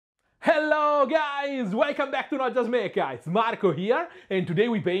Hello guys, welcome back to Not Just Mecha, it's Marco here, and today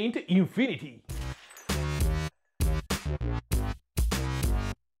we paint Infinity.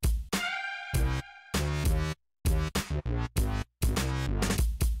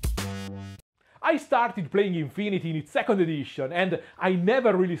 I started playing Infinity in its second edition, and I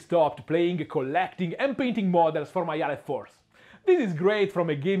never really stopped playing, collecting and painting models for my Allied Force. This is great from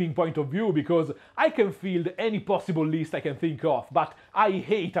a gaming point of view because I can field any possible list I can think of, but I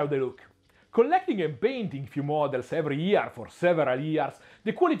hate how they look. Collecting and painting few models every year for several years,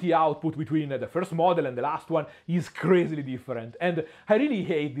 the quality output between the first model and the last one is crazily different, and I really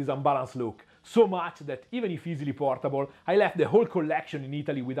hate this unbalanced look, so much that even if easily portable, I left the whole collection in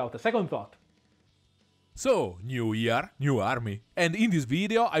Italy without a second thought. So, new year, new army. And in this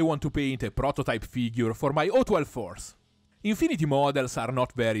video I want to paint a prototype figure for my O12 Force. Infinity models are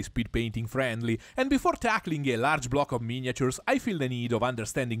not very speed painting friendly, and before tackling a large block of miniatures, I feel the need of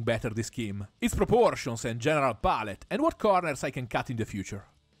understanding better the scheme, its proportions and general palette, and what corners I can cut in the future.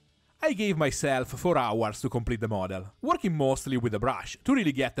 I gave myself 4 hours to complete the model, working mostly with a brush to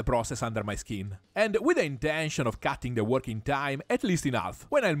really get the process under my skin, and with the intention of cutting the working time at least in half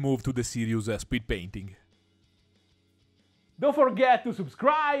when I'll move to the serious speed painting. Don't forget to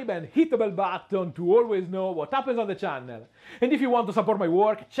subscribe and hit the bell button to always know what happens on the channel. And if you want to support my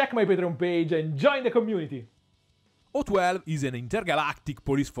work, check my Patreon page and join the community. O12 is an intergalactic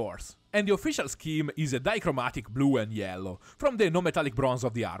police force, and the official scheme is a dichromatic blue and yellow, from the non-metallic bronze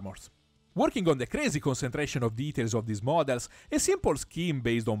of the armors. Working on the crazy concentration of details of these models, a simple scheme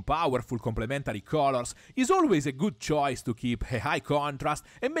based on powerful complementary colors is always a good choice to keep a high contrast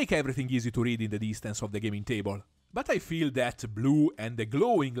and make everything easy to read in the distance of the gaming table. But I feel that blue and the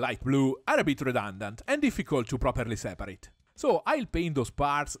glowing light blue are a bit redundant and difficult to properly separate. So I'll paint those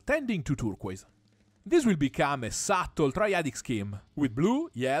parts tending to turquoise. This will become a subtle triadic scheme, with blue,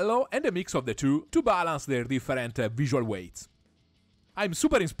 yellow and a mix of the two to balance their different visual weights. I'm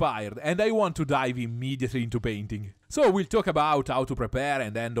super inspired and I want to dive immediately into painting. So we'll talk about how to prepare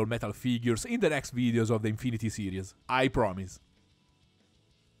and handle metal figures in the next videos of the Infinity series, I promise.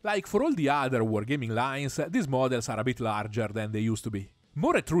 Like for all the other wargaming lines, these models are a bit larger than they used to be.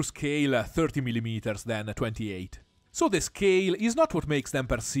 More a true scale 30mm than 28. So the scale is not what makes them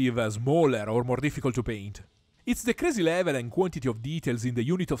perceive as smaller or more difficult to paint. It's the crazy level and quantity of details in the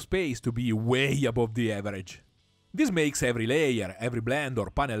unit of space to be way above the average. This makes every layer, every blend or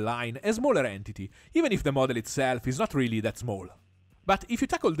panel line a smaller entity, even if the model itself is not really that small. But if you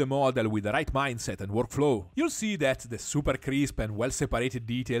tackle the model with the right mindset and workflow, you'll see that the super crisp and well-separated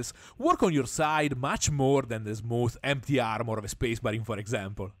details work on your side much more than the smooth, empty armor of a Space Marine, for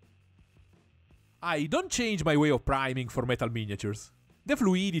example. I don't change my way of priming for metal miniatures. The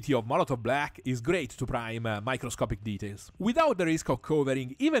fluidity of Molotov Black is great to prime microscopic details, without the risk of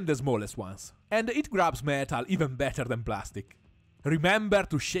covering even the smallest ones, and it grabs metal even better than plastic. Remember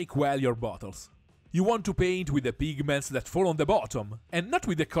to shake well your bottles. You want to paint with the pigments that fall on the bottom, and not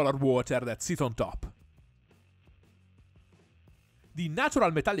with the colored water that sits on top. The natural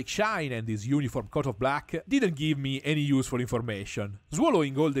metallic shine and this uniform coat of black didn't give me any useful information,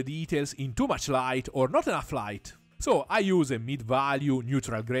 swallowing all the details in too much light or not enough light. So I use a mid-value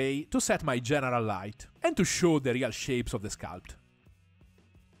neutral grey to set my general light, and to show the real shapes of the sculpt.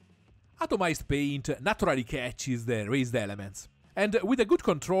 Atomized paint naturally catches the raised elements. And with a good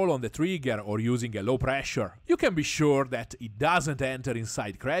control on the trigger or using a low pressure, you can be sure that it doesn't enter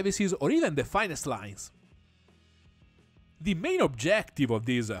inside crevices or even the finest lines. The main objective of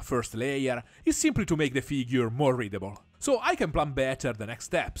this first layer is simply to make the figure more readable, so I can plan better the next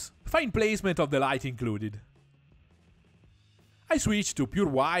steps, fine placement of the light included. I switch to pure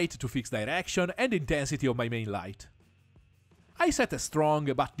white to fix direction and intensity of my main light. I set a strong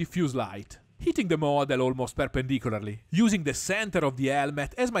but diffuse light, hitting the model almost perpendicularly, using the center of the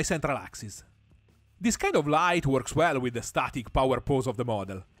helmet as my central axis. This kind of light works well with the static power pose of the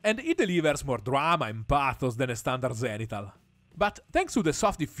model, and it delivers more drama and pathos than a standard zenithal. But thanks to the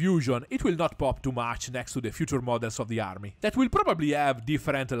soft diffusion, it will not pop too much next to the future models of the army, that will probably have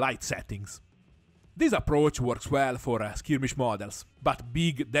different light settings. This approach works well for skirmish models, but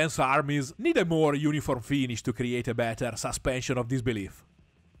big, dense armies need a more uniform finish to create a better suspension of disbelief.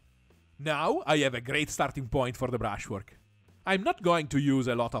 Now I have a great starting point for the brushwork. I'm not going to use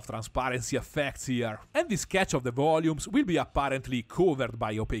a lot of transparency effects here, and the sketch of the volumes will be apparently covered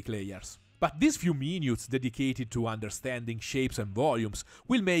by opaque layers. But these few minutes dedicated to understanding shapes and volumes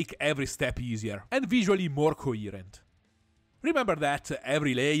will make every step easier and visually more coherent. Remember that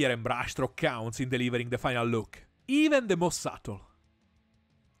every layer and brushstroke counts in delivering the final look, even the most subtle.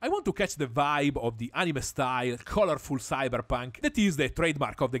 I want to catch the vibe of the anime-style, colorful cyberpunk that is the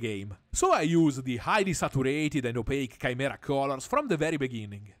trademark of the game. So I use the highly saturated and opaque Kimera Kolors from the very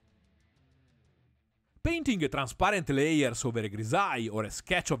beginning. Painting transparent layers over a grisaille or a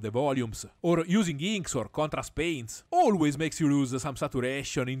sketch of the volumes, or using inks or contrast paints, always makes you lose some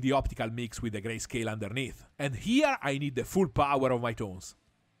saturation in the optical mix with the grayscale underneath. And here I need the full power of my tones.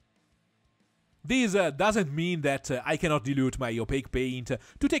 This doesn't mean that I cannot dilute my opaque paint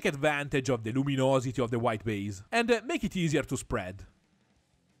to take advantage of the luminosity of the white base, and make it easier to spread.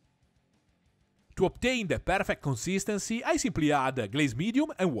 To obtain the perfect consistency, I simply add glaze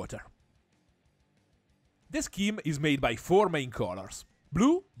medium and water. The scheme is made by 4 main colors: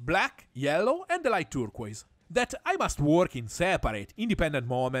 blue, black, yellow and the light turquoise, that I must work in separate, independent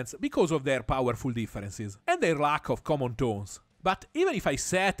moments because of their powerful differences and their lack of common tones. But even if I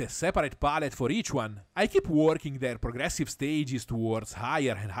set a separate palette for each one, I keep working their progressive stages towards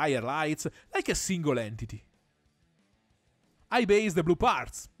higher and higher lights like a single entity. I base the blue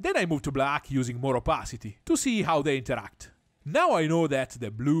parts, then I move to black using more opacity to see how they interact. Now I know that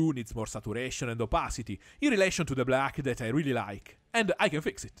the blue needs more saturation and opacity in relation to the black that I really like, and I can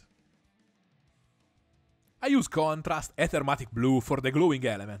fix it. I use contrast Ethermatic blue for the glowing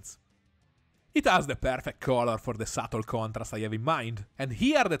elements. It has the perfect color for the subtle contrast I have in mind, and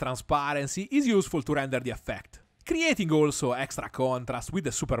here the transparency is useful to render the effect, creating also extra contrast with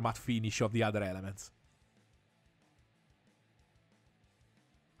the super matte finish of the other elements.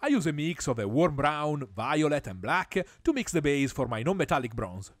 I use a mix of a warm brown, violet and black to mix the base for my non-metallic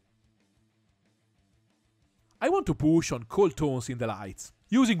bronze. I want to push on cold tones in the lights,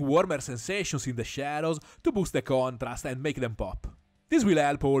 using warmer sensations in the shadows to boost the contrast and make them pop. This will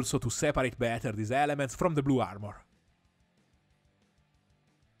help also to separate better these elements from the blue armor.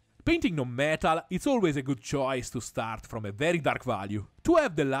 Painting non-metal, it's always a good choice to start from a very dark value, to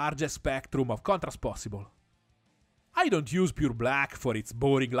have the largest spectrum of contrast possible. I don't use pure black for its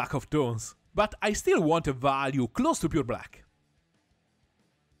boring lack of tones, but I still want a value close to pure black.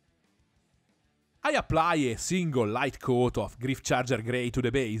 I apply a single light coat of Griff Charger Grey to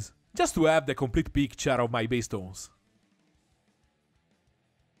the base, just to have the complete picture of my base tones.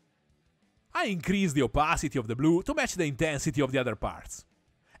 I increase the opacity of the blue to match the intensity of the other parts.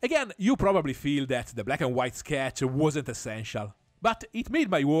 Again, you probably feel that the black and white sketch wasn't essential, but it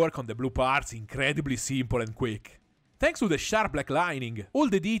made my work on the blue parts incredibly simple and quick. Thanks to the sharp black lining, all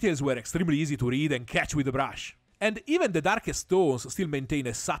the details were extremely easy to read and catch with the brush. And even the darkest tones still maintain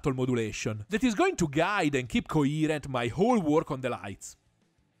a subtle modulation that is going to guide and keep coherent my whole work on the lights.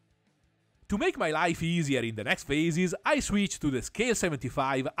 To make my life easier in the next phases, I switch to the Scale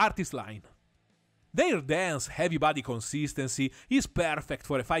 75 Artis line. Their dense, heavy body consistency is perfect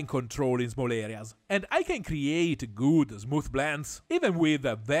for a fine control in small areas, and I can create good, smooth blends even with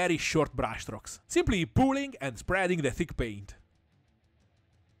very short brushstrokes, simply pulling and spreading the thick paint.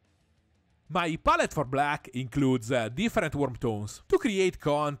 My palette for black includes different warm tones to create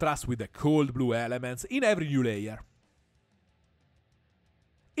contrast with the cold blue elements in every new layer.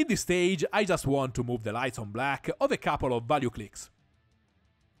 In this stage, I just want to move the lights on black of a couple of value clicks.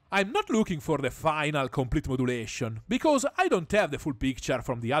 I'm not looking for the final complete modulation, because I don't have the full picture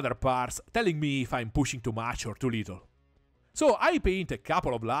from the other parts telling me if I'm pushing too much or too little. So I paint a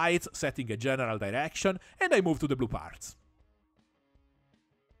couple of lights, setting a general direction, and I move to the blue parts.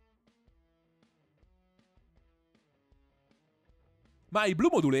 My blue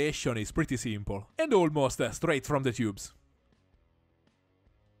modulation is pretty simple, and almost straight from the tubes.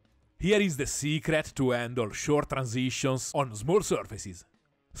 Here is the secret to handle short transitions on small surfaces.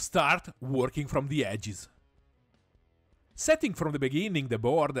 Start working from the edges. Setting from the beginning the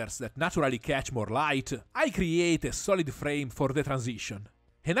borders that naturally catch more light, I create a solid frame for the transition,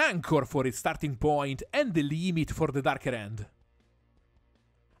 an anchor for its starting point and the limit for the darker end.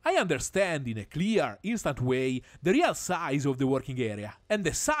 I understand in a clear, instant way the real size of the working area and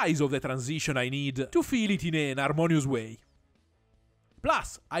the size of the transition I need to feel it in an harmonious way.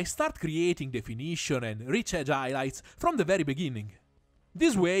 Plus, I start creating definition and rich edge highlights from the very beginning.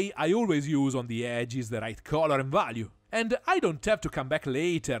 This way, I always use on the edges the right color and value, and I don't have to come back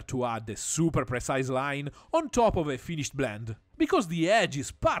later to add a super precise line on top of a finished blend, because the edge is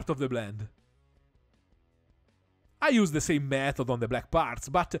part of the blend. I use the same method on the black parts,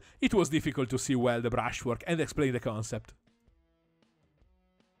 but it was difficult to see well the brushwork and explain the concept.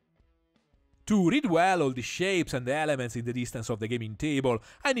 To read well all the shapes and elements in the distance of the gaming table,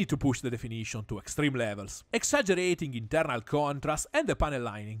 I need to push the definition to extreme levels, exaggerating internal contrast and the panel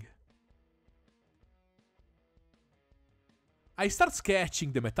lining. I start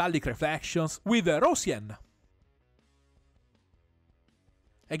sketching the metallic reflections with raw sienna.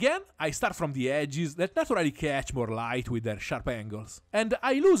 Again, I start from the edges that naturally catch more light with their sharp angles, and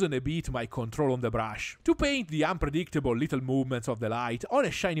I loosen a bit my control on the brush to paint the unpredictable little movements of the light on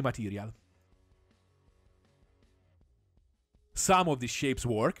a shiny material. Some of these shapes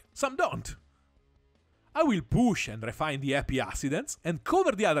work, some don't. I will push and refine the happy accidents and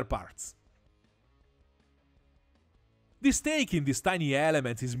cover the other parts. The stake in this tiny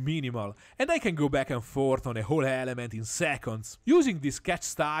element is minimal, and I can go back and forth on a whole element in seconds, using this sketch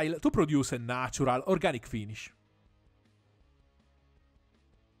style to produce a natural, organic finish.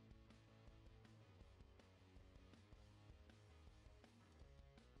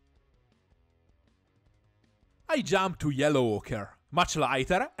 I jump to yellow ochre, much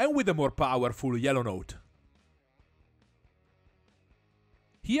lighter and with a more powerful yellow note.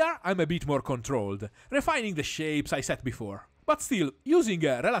 Here I'm a bit more controlled, refining the shapes I set before, but still using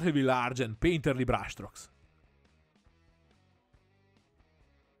relatively large and painterly brushstrokes.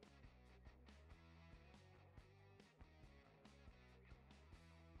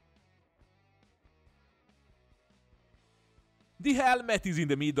 The helmet is in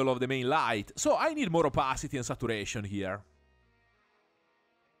the middle of the main light, so I need more opacity and saturation here.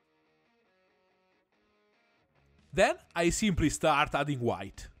 Then I simply start adding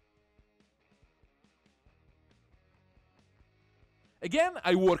white. Again,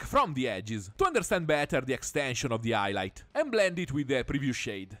 I work from the edges to understand better the extension of the highlight and blend it with the previous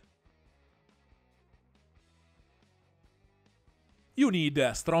shade. You need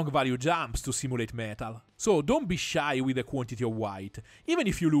strong value jumps to simulate metal, so don't be shy with the quantity of white, even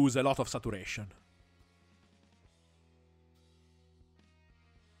if you lose a lot of saturation.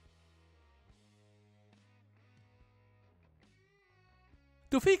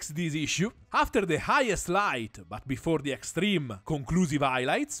 To fix this issue, after the highest light, but before the extreme conclusive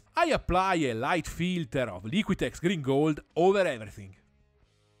highlights, I apply a light filter of Liquitex green gold over everything.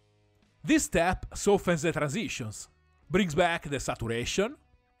 This step softens the transitions, brings back the saturation,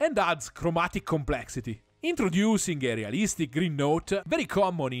 and adds chromatic complexity, introducing a realistic green note very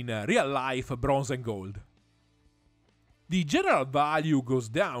common in real-life bronze and gold. The general value goes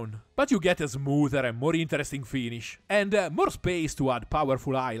down, but you get a smoother and more interesting finish, and more space to add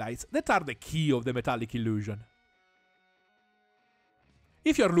powerful highlights that are the key of the metallic illusion.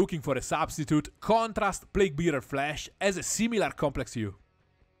 If you're looking for a substitute, Contrast Plague Bearer Flash has a similar complex hue.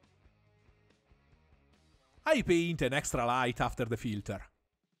 I paint an extra light after the filter.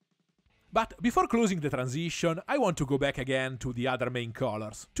 But before closing the transition, I want to go back again to the other main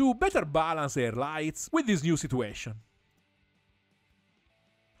colors, to better balance their lights with this new situation.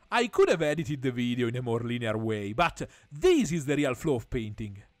 I could have edited the video in a more linear way, but this is the real flow of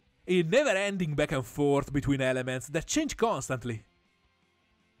painting. A never-ending back and forth between elements that change constantly.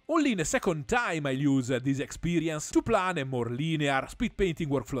 Only in a second time I'll use this experience to plan a more linear speed painting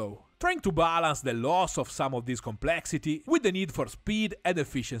workflow, trying to balance the loss of some of this complexity with the need for speed and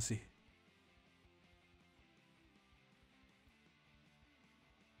efficiency.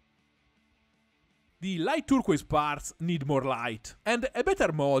 The light turquoise parts need more light, and a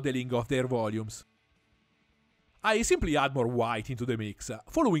better modeling of their volumes. I simply add more white into the mix,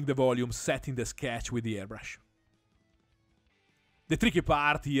 following the volumes set in the sketch with the airbrush. The tricky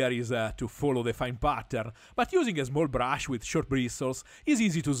part here is to follow the fine pattern, but using a small brush with short bristles is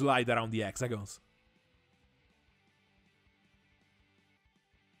easy to slide around the hexagons.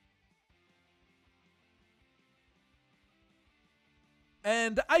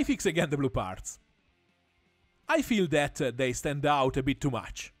 And I fix again the blue parts. I feel that they stand out a bit too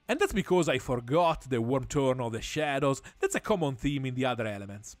much, and that's because I forgot the warm tone of the shadows that's a common theme in the other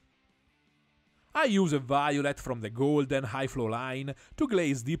elements. I use a violet from the golden high flow line to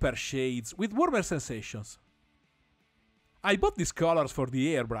glaze deeper shades with warmer sensations. I bought these colors for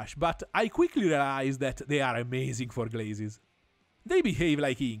the airbrush, but I quickly realized that they are amazing for glazes. They behave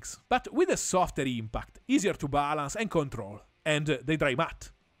like inks, but with a softer impact, easier to balance and control, and they dry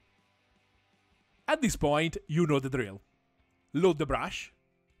matte. At this point, you know the drill. Load the brush,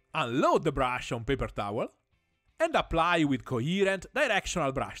 unload the brush on paper towel, and apply with coherent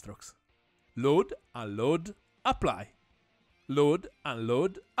directional brushstrokes. Load, unload, apply. Load,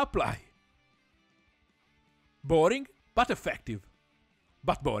 unload, apply. Boring, but effective.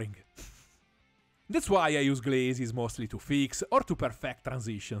 But boring. That's why I use glazes mostly to fix or to perfect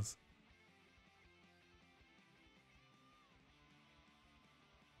transitions.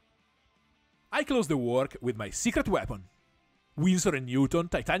 I close the work with my secret weapon. Winsor & Newton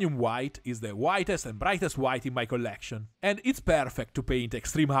Titanium White is the whitest and brightest white in my collection, and it's perfect to paint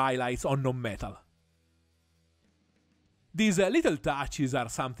extreme highlights on non-metal. These little touches are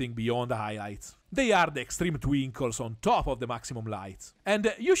something beyond the highlights. They are the extreme twinkles on top of the maximum lights,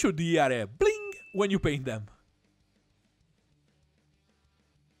 and you should hear a bling when you paint them.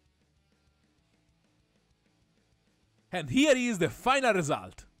 And here is the final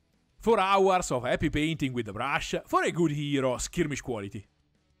result. 4 hours of happy painting with the brush for a good hero skirmish quality.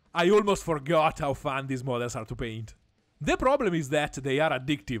 I almost forgot how fun these models are to paint. The problem is that they are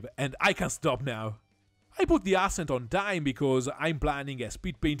addictive and I can't stop now. I put the accent on time because I'm planning a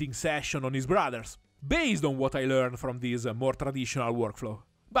speed painting session on his brothers, based on what I learned from this more traditional workflow.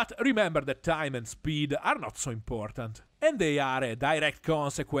 But remember that time and speed are not so important, and they are a direct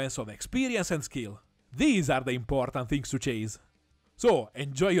consequence of experience and skill. These are the important things to chase. So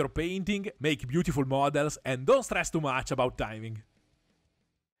enjoy your painting, make beautiful models, and don't stress too much about timing.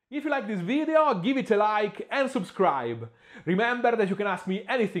 If you like this video, give it a like and subscribe. Remember that you can ask me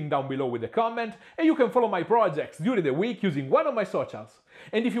anything down below with a comment, and you can follow my projects during the week using one of my socials.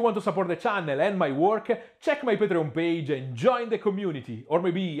 And if you want to support the channel and my work, check my Patreon page and join the community, or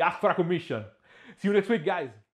maybe ask for a commission. See you next week, guys!